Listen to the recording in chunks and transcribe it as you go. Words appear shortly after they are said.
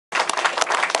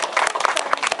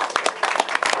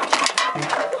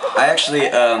I actually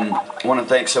want to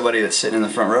thank somebody that's sitting in the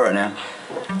front row right now.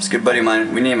 It's a good buddy of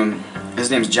mine. We name him. His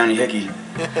name's Johnny Hickey.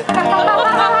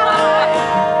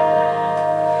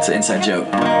 It's an inside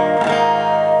joke.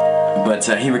 But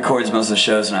he records most of the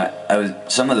shows, and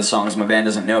some of the songs my band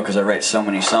doesn't know because I write so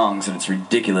many songs that it's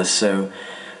ridiculous. So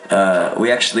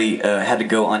we actually had to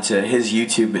go onto his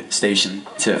YouTube station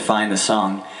to find the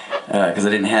song because I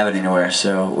didn't have it anywhere.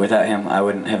 So without him, I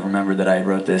wouldn't have remembered that I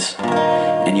wrote this.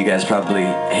 And you guys probably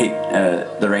hate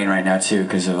the rain right now too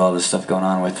because of all this stuff going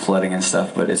on with flooding and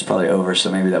stuff. But it's probably over,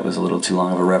 so maybe that was a little too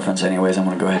long of a reference. Anyways, I'm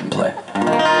gonna go ahead and play.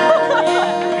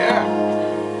 Yeah.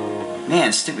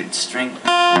 Man, stupid string.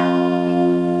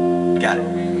 Got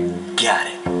it. Got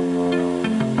it.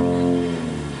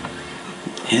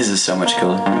 His is so much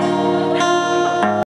cooler.